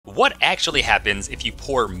what actually happens if you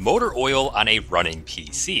pour motor oil on a running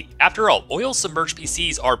PC? After all, oil submerged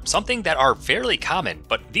PCs are something that are fairly common,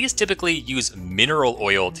 but these typically use mineral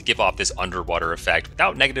oil to give off this underwater effect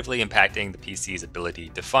without negatively impacting the PC's ability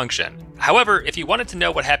to function. However, if you wanted to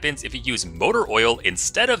know what happens if you use motor oil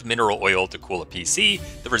instead of mineral oil to cool a PC,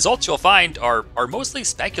 the results you'll find are mostly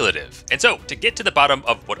speculative. And so, to get to the bottom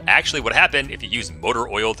of what actually would happen if you use motor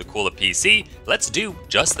oil to cool a PC, let's do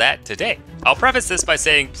just that today. I'll preface this by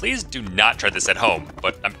saying please do not try this at home,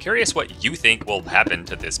 but I'm curious what you think will happen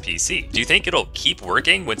to this PC. Do you think it'll keep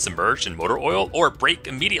working when submerged in motor oil, or break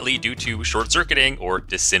immediately due to short-circuiting or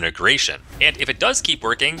disintegration? And if it does keep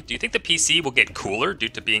working, do you think the PC will get cooler due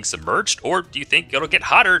to being submerged, or do you think it'll get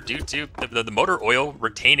hotter due to the motor oil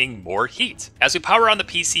retaining more heat? As we power on the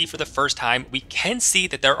PC for the first time, we can see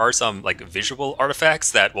that there are some visual artifacts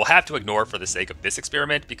that we'll have to ignore for the sake of this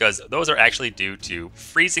experiment, because those are actually due to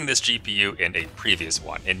freezing this GPU in a previous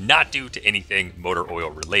one, and not due to anything motor oil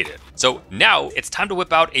related. So now it's time to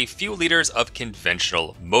whip out a few liters of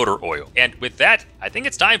conventional motor oil. And with that, I think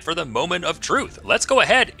it's time for the moment of truth. Let's go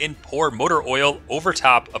ahead and pour motor oil over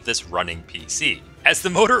top of this running PC. As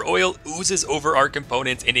the motor oil oozes over our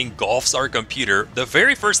components and engulfs our computer, the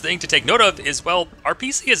very first thing to take note of is, well, our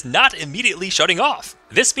PC is not immediately shutting off.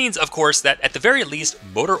 This means, of course, that at the very least,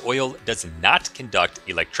 motor oil does not conduct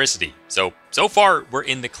electricity. So far, we're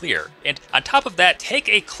in the clear. And on top of that, take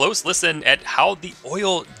a close listen at how the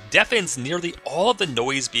oil deafens nearly all of the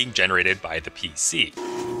noise being generated by the PC.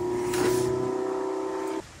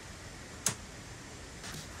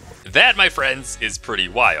 That, my friends, is pretty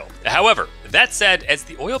wild. However, that said, as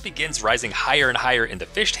the oil begins rising higher and higher in the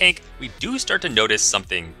fish tank, we do start to notice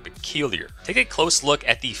something peculiar. Take a close look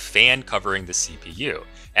at the fan covering the CPU.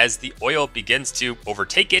 As the oil begins to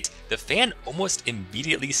overtake it, the fan almost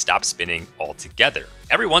immediately stops spinning altogether.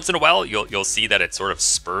 Every once in a while, you'll see that it sort of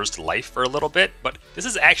spurs to life for a little bit, but this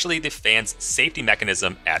is actually the fan's safety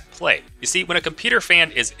mechanism at play. You see, when a computer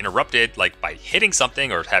fan is interrupted, like by hitting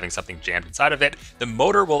something or having something jammed inside of it, the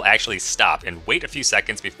motor will actually stop and wait a few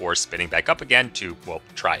seconds before spinning back up again to, well,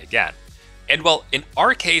 try again. And well, in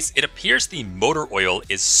our case, it appears the motor oil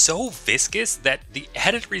is so viscous that the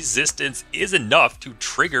added resistance is enough to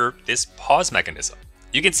trigger this pause mechanism.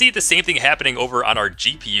 You can see the same thing happening over on our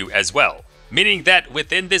GPU as well, meaning that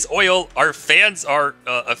within this oil, our fans are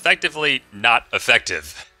effectively not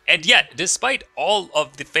effective. And yet, despite all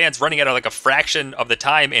of the fans running at a fraction of the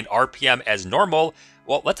time in RPM as normal,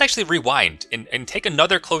 well, let's actually rewind and take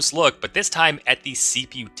another close look, but this time at the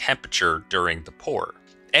CPU temperature during the pour.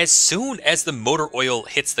 As soon as the motor oil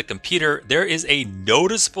hits the computer, there is a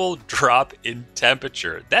noticeable drop in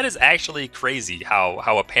temperature. That is actually crazy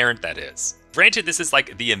how apparent that is. Granted, this is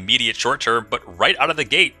the immediate short term, but right out of the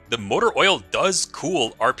gate, the motor oil does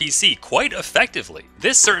cool our PC quite effectively.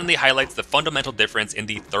 This certainly highlights the fundamental difference in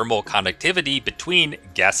the thermal conductivity between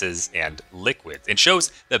gases and liquids, and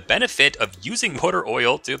shows the benefit of using motor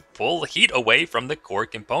oil to pull heat away from the core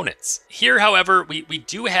components. Here, however, we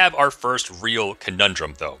do have our first real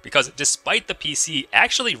conundrum though, because despite the PC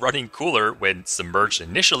actually running cooler when submerged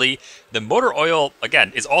initially, the motor oil,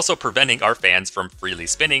 again, is also preventing our fans from freely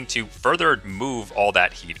spinning to further move all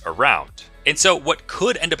that heat around. And so what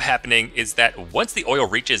could end up happening is that once the oil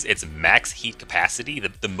reaches its max heat capacity,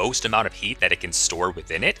 the most amount of heat that it can store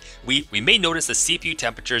within it, we may notice the CPU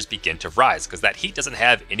temperatures begin to rise because that heat doesn't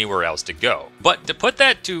have anywhere else to go. But to put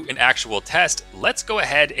that to an actual test, let's go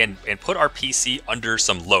ahead and put our PC under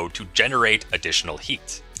some load to generate additional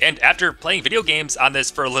heat. And after playing video games on this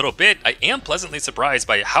for a little bit, I am pleasantly surprised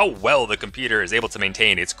by how well the computer is able to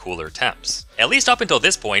maintain its cooler temps. At least up until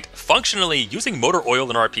this point, functionally, using motor oil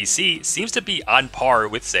in our PC seems to be on par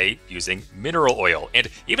with, say, using mineral oil. And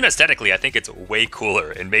even aesthetically, I think it's way cooler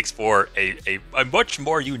and makes for a much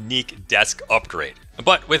more unique desk upgrade.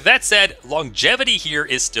 But with that said, longevity here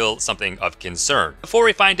is still something of concern. Before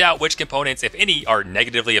we find out which components, if any, are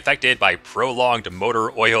negatively affected by prolonged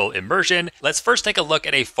motor oil immersion, let's first take a look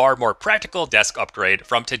at a far more practical desk upgrade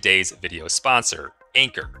from today's video sponsor,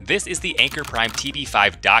 Anker. This is the Anker Prime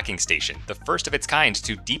TB5 docking station, the first of its kind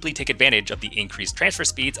to deeply take advantage of the increased transfer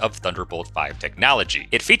speeds of Thunderbolt 5 technology.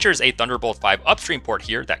 It features a Thunderbolt 5 upstream port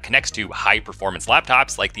here that connects to high-performance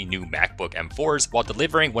laptops like the new MacBook M4s while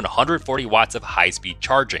delivering 140 watts of high-speed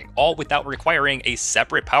charging, all without requiring a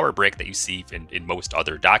separate power brick that you see in most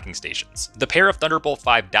other docking stations. The pair of Thunderbolt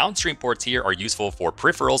 5 downstream ports here are useful for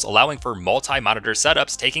peripherals, allowing for multi-monitor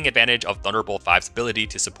setups, taking advantage of Thunderbolt 5's ability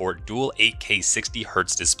to support dual 8K 60 60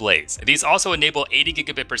 Hz displays. These also enable 80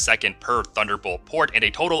 gigabit per second per Thunderbolt port and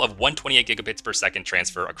a total of 128 gigabits per second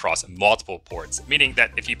transfer across multiple ports, meaning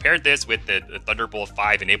that if you paired this with the Thunderbolt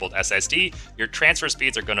 5 enabled SSD, your transfer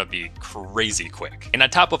speeds are going to be crazy quick. And on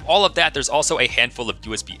top of all of that, there's also a handful of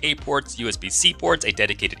USB-A ports, USB-C ports, a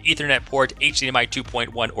dedicated Ethernet port, HDMI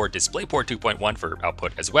 2.1 or DisplayPort 2.1 for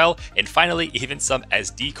output as well, and finally even some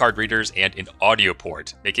SD card readers and an audio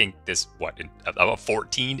port, making this a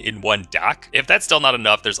 14-in-1 dock. If that's still not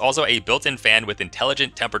enough, there's also a built-in fan with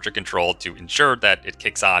intelligent temperature control to ensure that it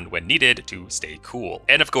kicks on when needed to stay cool.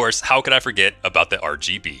 And of course, how could I forget about the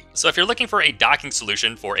RGB? So if you're looking for a docking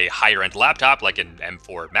solution for a higher-end laptop like an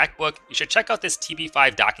M4 MacBook, you should check out this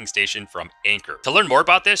TB5 docking station from Anker. To learn more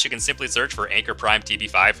about this, you can simply search for Anker Prime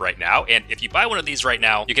TB5 right now, and if you buy one of these right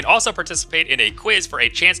now, you can also participate in a quiz for a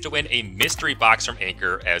chance to win a mystery box from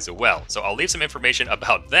Anker as well. So I'll leave some information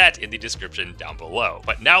about that in the description down below.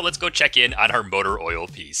 But now let's go check in on our motor oil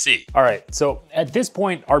PC. All right, so at this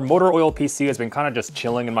point, our motor oil PC has been kind of just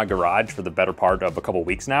chilling in my garage for the better part of a couple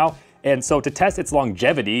weeks now. And so to test its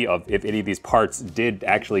longevity of if any of these parts did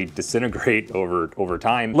actually disintegrate over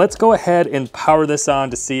time, let's go ahead and power this on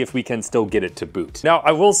to see if we can still get it to boot. Now,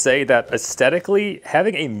 I will say that aesthetically,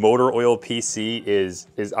 having a motor oil PC is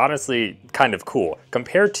honestly kind of cool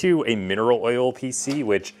compared to a mineral oil PC,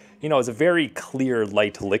 which, you know, is a very clear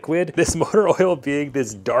light liquid. This motor oil being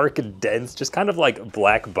this dark and dense, just kind of like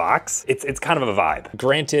black box, it's kind of a vibe.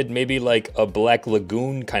 Granted, maybe like a Black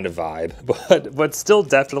Lagoon kind of vibe, but still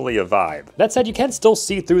definitely a vibe. That said, you can still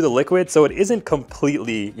see through the liquid, so it isn't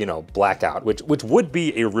completely, you know, blackout, which would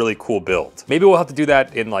be a really cool build. Maybe we'll have to do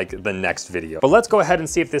that in like the next video. But let's go ahead and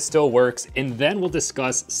see if this still works, and then we'll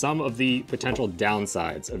discuss some of the potential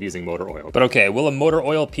downsides of using motor oil. But okay, will a motor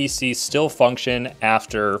oil PC still function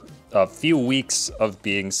after a few weeks of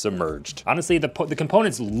being submerged? Honestly, the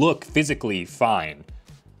components look physically fine,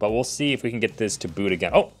 but we'll see if we can get this to boot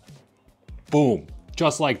again. Oh, boom.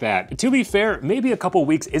 Just like that. To be fair, maybe a couple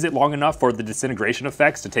weeks isn't long enough for the disintegration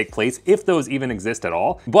effects to take place, if those even exist at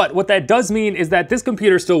all. But what that does mean is that this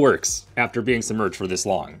computer still works after being submerged for this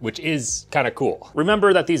long, which is kind of cool.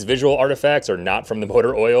 Remember that these visual artifacts are not from the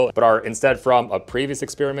motor oil, but are instead from a previous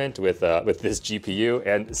experiment with this GPU,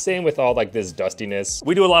 and same with all like this dustiness.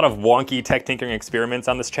 We do a lot of wonky tech tinkering experiments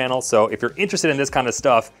on this channel, so if you're interested in this kind of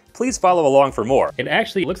stuff, please follow along for more. It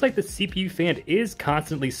actually looks like the CPU fan is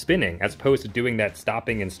constantly spinning as opposed to doing that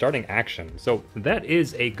stopping and starting action. So that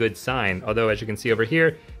is a good sign. Although as you can see over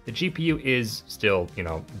here, the GPU is still, you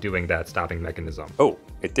know, doing that stopping mechanism. Oh,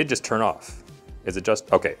 it did just turn off. Is it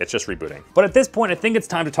just, okay, it's just rebooting. But at this point, I think it's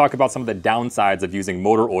time to talk about some of the downsides of using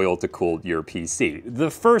motor oil to cool your PC.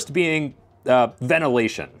 The first being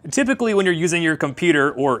ventilation. Typically when you're using your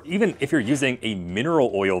computer, or even if you're using a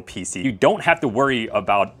mineral oil PC, you don't have to worry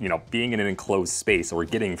about, you know, being in an enclosed space or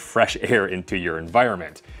getting fresh air into your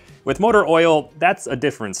environment. With motor oil, that's a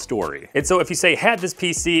different story. And so if you say had this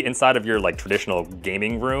PC inside of your like traditional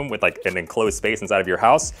gaming room with like an enclosed space inside of your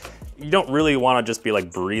house, you don't really want to just be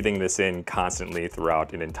like breathing this in constantly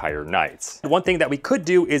throughout an entire night. One thing that we could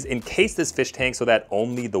do is encase this fish tank so that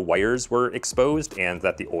only the wires were exposed and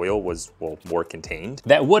that the oil was, well, more contained.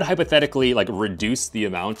 That would hypothetically like reduce the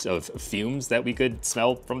amount of fumes that we could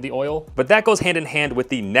smell from the oil. But that goes hand in hand with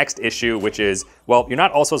the next issue, which is, well, you're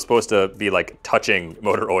not also supposed to be like touching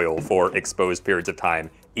motor oil for exposed periods of time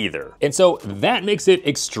either. And so that makes it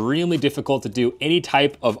extremely difficult to do any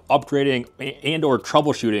type of upgrading and or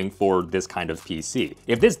troubleshooting for this kind of PC.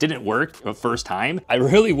 If this didn't work the first time, I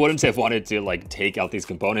really wouldn't have wanted to like take out these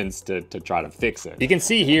components to try to fix it. You can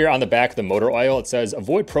see here on the back of the motor oil, it says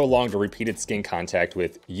avoid prolonged or repeated skin contact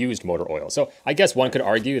with used motor oil. So I guess one could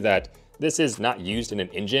argue that this is not used in an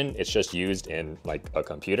engine, it's just used in like a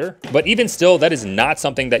computer. But even still, that is not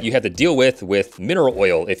something that you have to deal with mineral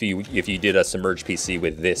oil if you did a submerged PC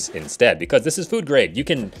with this instead, because this is food grade. You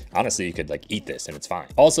can, honestly, you could like eat this and it's fine.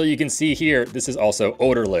 Also, you can see here, this is also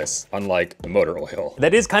odorless, unlike the motor oil.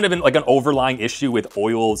 That is kind of like an overlying issue with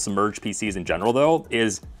oil submerged PCs in general though,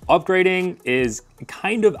 is upgrading is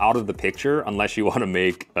kind of out of the picture unless you want to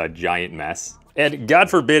make a giant mess. And God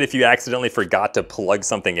forbid if you accidentally forgot to plug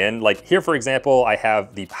something in. Like here, for example, I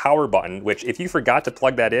have the power button, which if you forgot to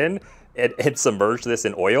plug that in, it submerged this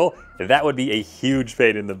in oil, that would be a huge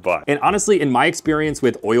pain in the butt. And honestly, in my experience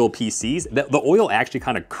with oil PCs, the oil actually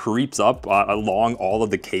kind of creeps up along all of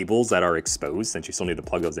the cables that are exposed, since you still need to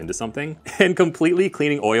plug those into something. And completely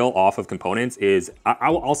cleaning oil off of components is,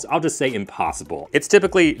 I'll just say impossible. It's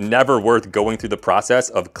typically never worth going through the process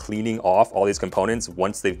of cleaning off all these components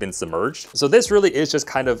once they've been submerged. So this really is just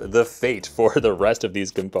kind of the fate for the rest of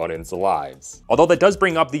these components' lives. Although that does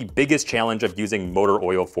bring up the biggest challenge of using motor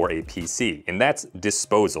oil for a PC. PC, and that's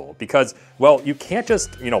disposal. Because, well, you can't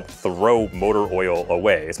just, throw motor oil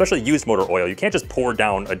away, especially used motor oil. You can't just pour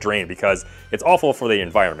down a drain because it's awful for the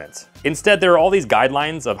environment. Instead, there are all these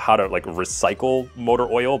guidelines of how to recycle motor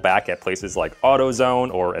oil back at places like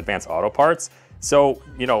AutoZone or Advanced Auto Parts. So,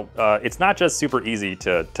 it's not just super easy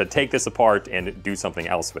to take this apart and do something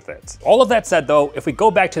else with it. All of that said though, if we go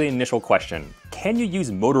back to the initial question, can you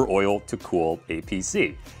use motor oil to cool a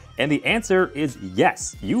PC? And the answer is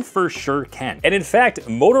yes, you for sure can. And in fact,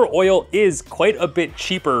 motor oil is quite a bit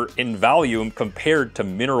cheaper in volume compared to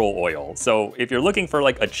mineral oil. So if you're looking for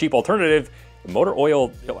a cheap alternative, motor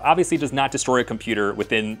oil obviously does not destroy a computer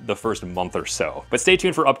within the first month or so. But stay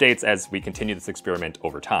tuned for updates as we continue this experiment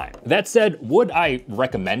over time. That said, would I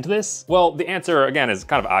recommend this? Well, the answer again is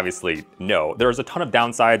kind of obviously no. There's a ton of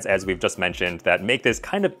downsides, as we've just mentioned, that make this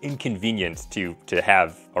kind of inconvenient to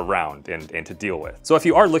have around and to deal with. So if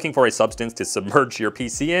you are looking for a substance to submerge your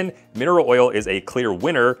PC in, mineral oil is a clear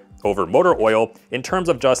winner over motor oil in terms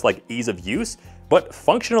of just ease of use. But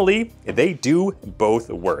functionally, they do both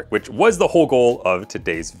work, which was the whole goal of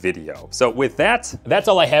today's video. So with that, that's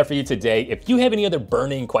all I have for you today. If you have any other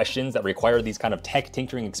burning questions that require these kind of tech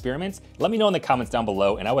tinkering experiments, let me know in the comments down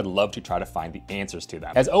below, and I would love to try to find the answers to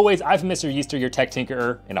them. As always, I've been Mr. Yeaster, your tech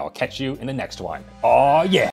tinkerer, and I'll catch you in the next one. Aw, yeah.